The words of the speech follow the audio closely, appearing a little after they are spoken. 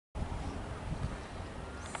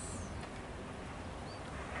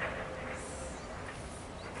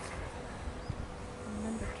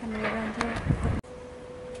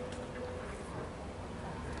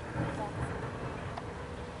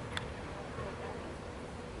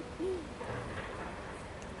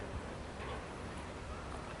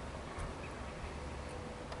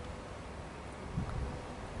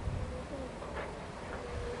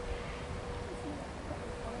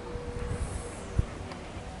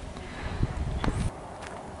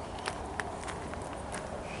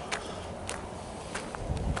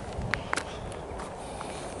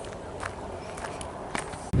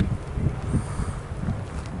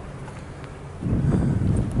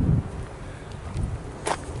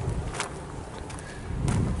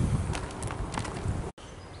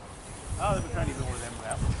Oh, they were trying to do all of them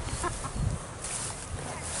without.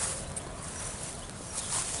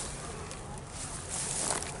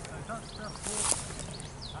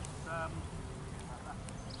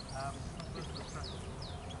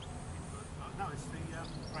 No, it's the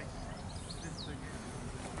right. This is the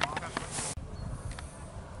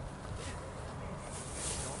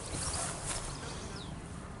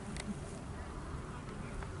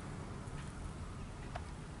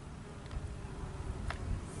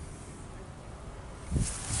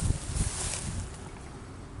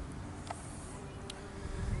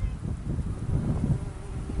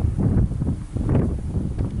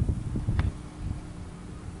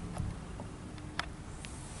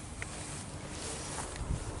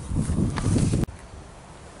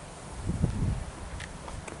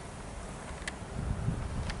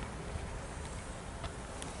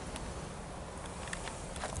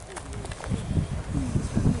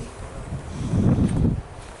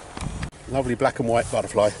lovely black and white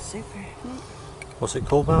butterfly. Super. What's it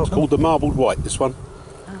called, Malcolm? It's called the marbled white, this one.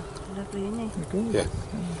 Oh, lovely, isn't it? Yeah.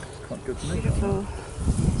 Quite good to me. Beautiful.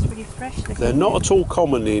 It's really fresh looking. They're not at all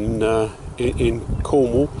common in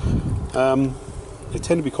Cornwall. They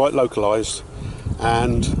tend to be quite localised,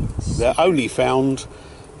 and they're only found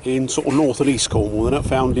in sort of north and east Cornwall. They're not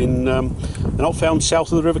found in. They're not found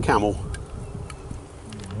south of the River Camel.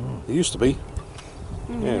 They used to be.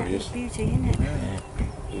 There it is. Beauty, isn't it? Yeah.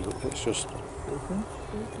 It's just. So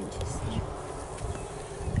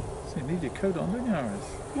you need your coat on, don't you, Harris?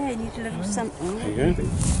 Yeah, you need a little something. There you go.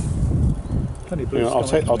 Plenty of blue Yeah, I'll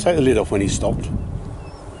sky, take the lid off when he's stopped.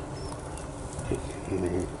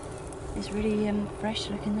 It's really fresh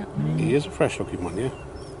looking, that one. He is a fresh looking one, yeah.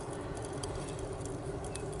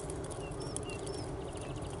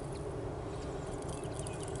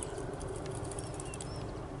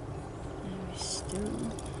 Very still.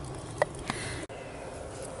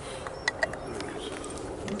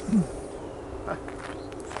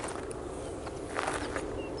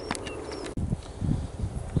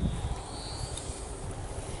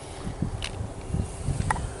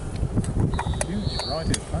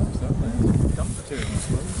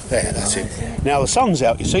 There, that's it. Now the sun's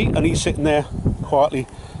out, you see, and he's sitting there quietly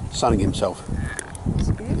sunning himself.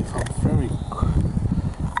 Very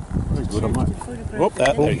good, I might. Whoop,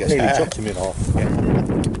 there he goes. Nearly chopped him in half.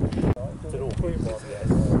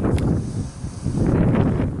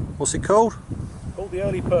 What's it called? Called the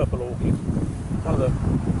early purple orchid. One of the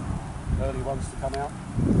early ones to come out.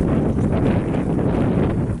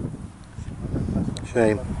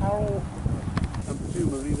 Shame. Apparel, and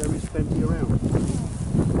presumably there is plenty around.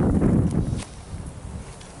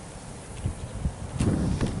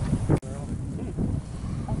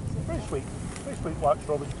 Very sweet white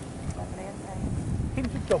strawberry. Hint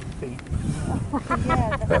of dog feet.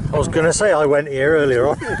 I was going to say I went here earlier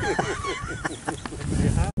on.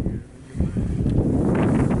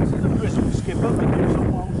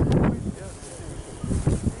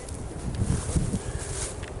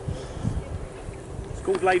 It's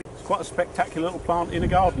called Lady. It's quite a spectacular little plant in a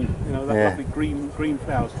garden. You know, that lovely green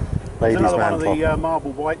flowers. There's another one of the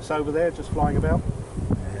marble whites over there just flying about.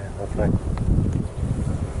 Yeah, lovely.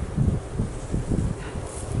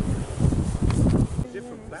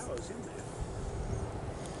 Different flowers in there.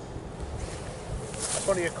 That's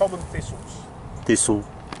one of your common thistles. Thistle.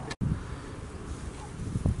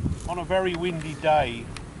 On a very windy day,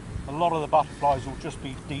 a lot of the butterflies will just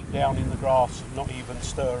be deep down in the grass, not even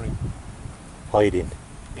stirring. Hiding.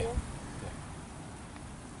 Yeah.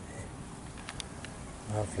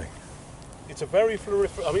 Lovely. It's a very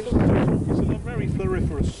floriferous. I mean, look at it. It's a very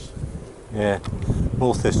floriferous. Yeah.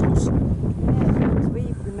 More thistles. Yeah,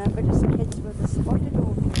 we remember as kids with the spotted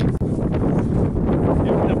orchids.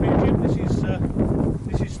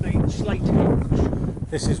 This is the slate hedge.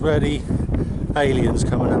 This is where the aliens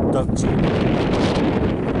come and abduct you.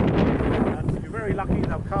 And if you're very lucky,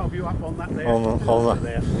 they'll carve you up on that there. On the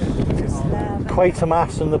there.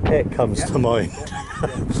 Quatermass and the pit comes to mind. Isn't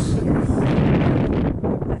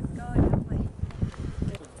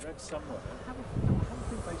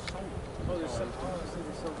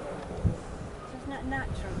that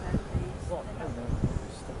natural, these?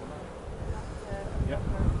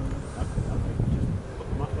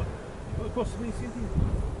 course, I mean, see,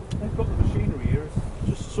 they've got the machinery here.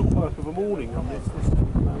 It's just sort of work of a morning on this and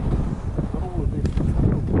all of this.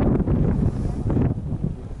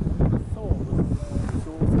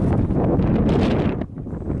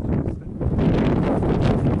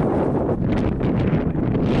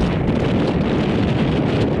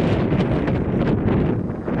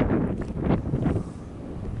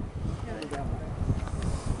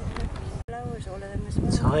 Flowers, all of them as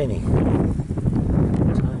well. Tiny.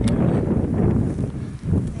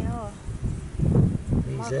 They are.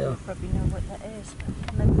 These Margaret are. will probably know what that is,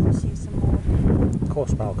 but maybe we'll see some more. Of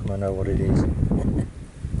course, Malcolm, I know what it is.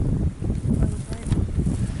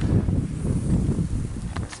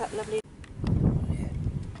 What's that lovely?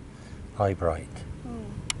 Eye bright.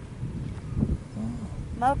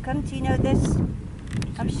 Malcolm, do you know this?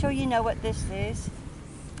 I'm sure you know what this is.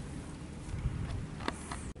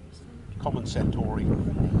 Common centauri.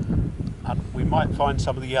 And we might find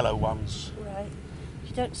some of the yellow ones. Right.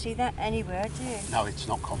 You don't see that anywhere, do you? No, it's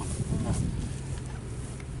not common. No.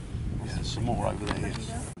 Yeah, there's some more over there, yes.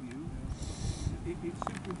 It's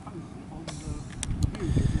superimposed on the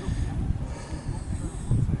view that you're looking at.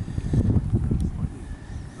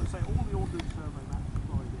 So say all the ordnance survey maps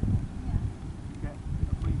applied in, get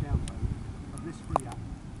a free download of this free app.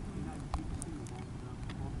 You know, you can see them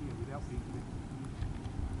on here without being connected to the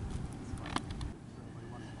survey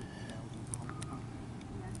one is 50,000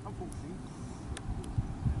 Unfortunately,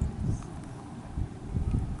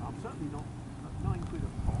 I'm certainly not at £9 a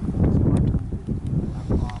pop.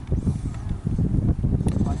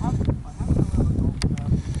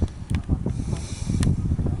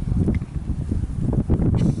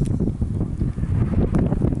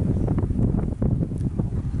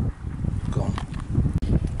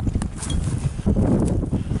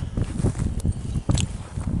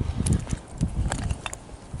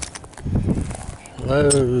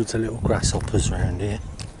 Loads of little grasshoppers around here.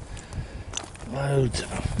 Loads of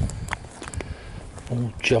them.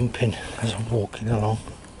 All jumping as I'm walking along.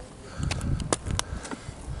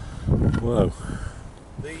 Whoa.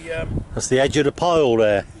 That's the edge of the pile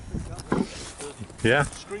there. Yeah?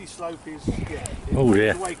 Scree slope is, Oh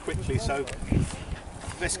dear. away quickly, so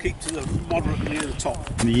let's keep to the moderate near the top.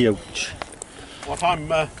 Youch. What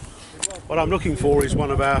I'm looking for is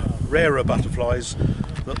one of our rarer butterflies.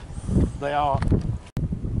 That they are.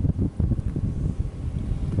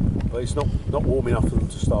 Well, it's not warm enough for them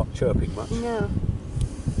to start chirping much. No.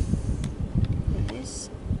 It is.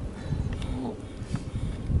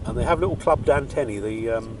 And they have little clubbed antennae.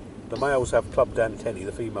 The males have clubbed antennae.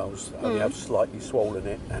 The females only have slightly swollen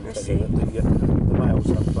antennae. But the males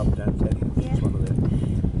have clubbed antennae. Yeah. It's one of them.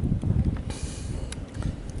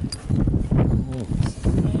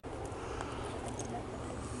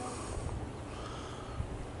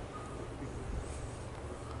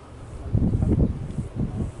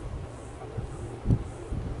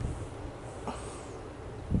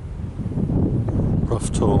 Rough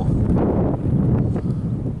tour.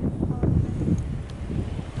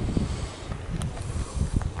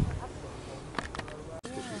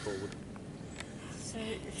 So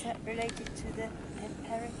is that related to the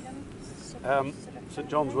Hypericum? St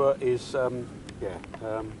John's wort is oh dear.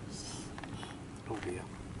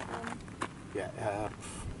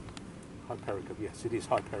 Hypericum. Yes, it is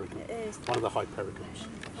Hypericum. It is. One of the Hypericums.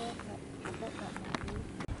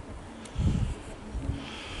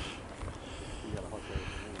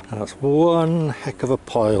 That's one heck of a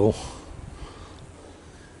pile.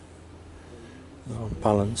 They're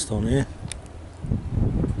balanced on here.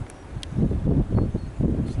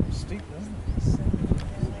 Steep, isn't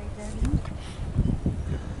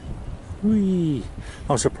Whee!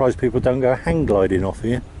 I'm surprised people don't go hang gliding off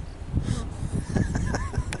here.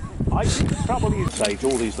 I think the trouble is, Sage,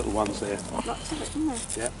 all these little ones there. Lots of it, isn't there?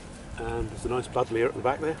 Yeah. And there's a nice buddleia at the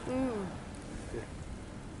back there.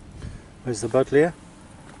 Where's the buddleia?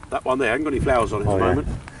 That one there, hasn't got any flowers on it at the moment.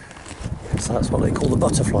 So that's what they call the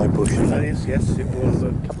butterfly bush, isn't That it? is, yes, it was.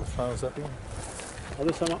 A couple of flowers up here. Oh,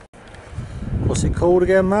 there's some up. What's it called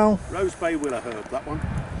again, Mal? Rose Bay Willow herb, that one.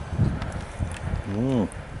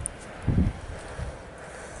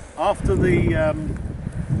 After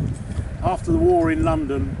the war in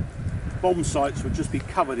London, bomb sites would just be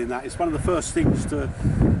covered in that. It's one of the first things to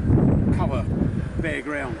cover bare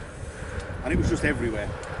ground, and it was just everywhere.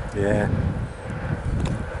 Yeah.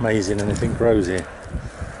 Amazing anything grows here.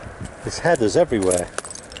 There's heathers everywhere.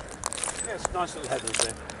 Yes, nice little heathers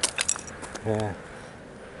there. Yeah.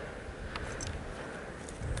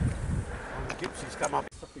 And the gypsies come up.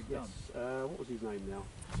 Yes. What was his name now?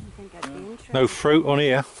 I think that'd be interesting. No fruit on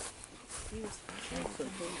here.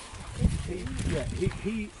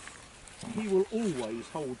 he will always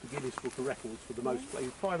hold the Guinness Book of Records for the most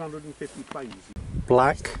planes, 550 planes.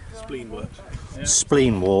 Black Spleen work.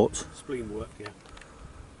 spleen wart. Spleen work, yeah.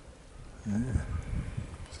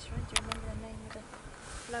 Just trying to remember the name of the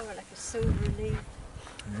flower, like a silver leaf.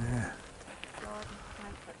 Yeah. Garden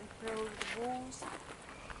plant that they grow over the walls.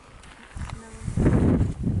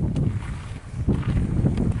 No.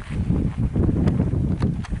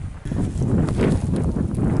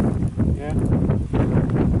 Yeah.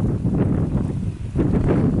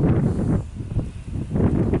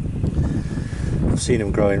 I've seen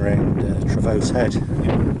them growing around Trevose Head.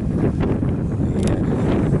 Yeah.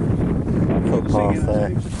 Footpath there.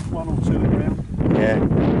 Just one or two around. Yeah.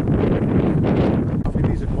 I think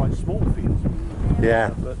these are quite small fields. Yeah.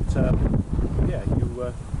 But yeah,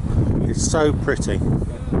 you. It's so pretty.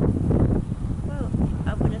 Well,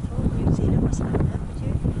 I would have thought New Zealand was like that, would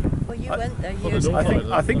you? Well, you went there years ago.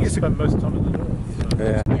 I think it's spend most of the time in the north. So.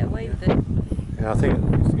 Yeah. Yeah, away with it. Yeah, I think.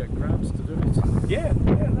 Used to get grants to do it. yeah,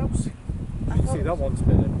 that was. You see, that one's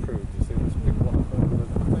been improved. You see, this big one over the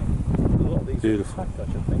thing. A lot of these Beautiful. are packed,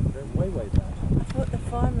 I think. They're way bad. I thought the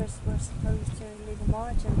farmers were supposed to leave a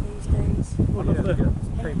margin these days. One of the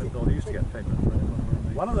Payment, or they used to get payment for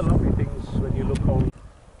it. one of the lovely things when you look on.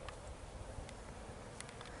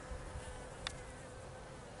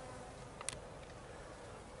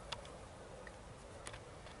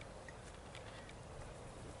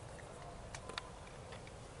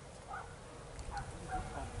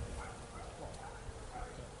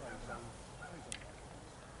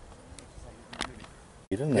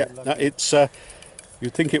 Isn't Yeah, it? no, it's.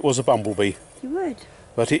 You'd think it was a bumblebee, You would?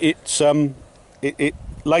 but it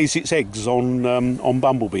lays its eggs on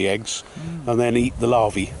bumblebee eggs, and then eat the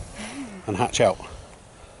larvae and hatch out.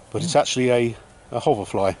 But it's actually a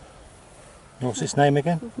hoverfly, What's its name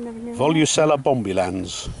again? We've never known. Volucella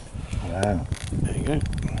bombilans. Wow. There you go.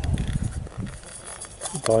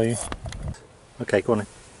 Bye. Okay, go on then.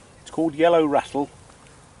 It's called yellow rattle,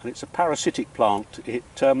 and it's a parasitic plant.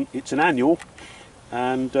 It's an annual,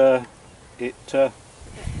 and Bunny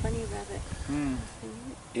rabbit.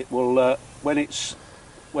 it will when it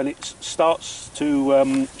starts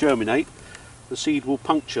to germinate, the seed will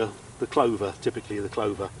puncture the clover, typically the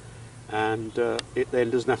clover, and it then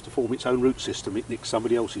doesn't have to form its own root system. It nicks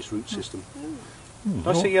somebody else's root system. Did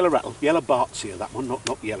I say yellow rattle? Yellow Bartsia, that one,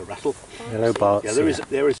 not yellow rattle. Yellow Bart's. Yeah,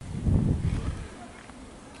 there is.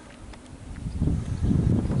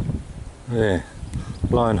 There.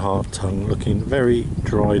 Lionheart tongue looking very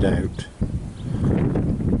dried out.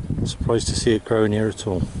 Surprised to see it growing here at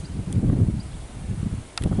all.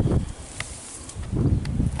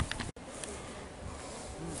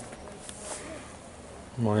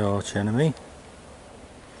 My arch enemy.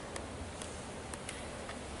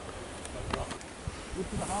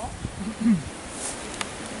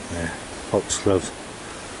 Yeah, foxgloves.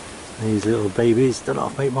 These little babies do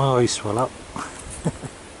not make my eyes swell up.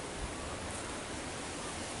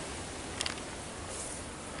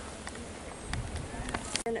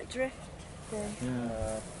 And it drift there.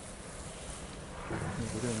 Yeah.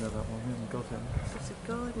 We don't know that one. We haven't got it. It's a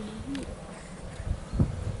garden, isn't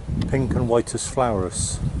it? Pink and white as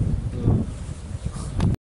flowers.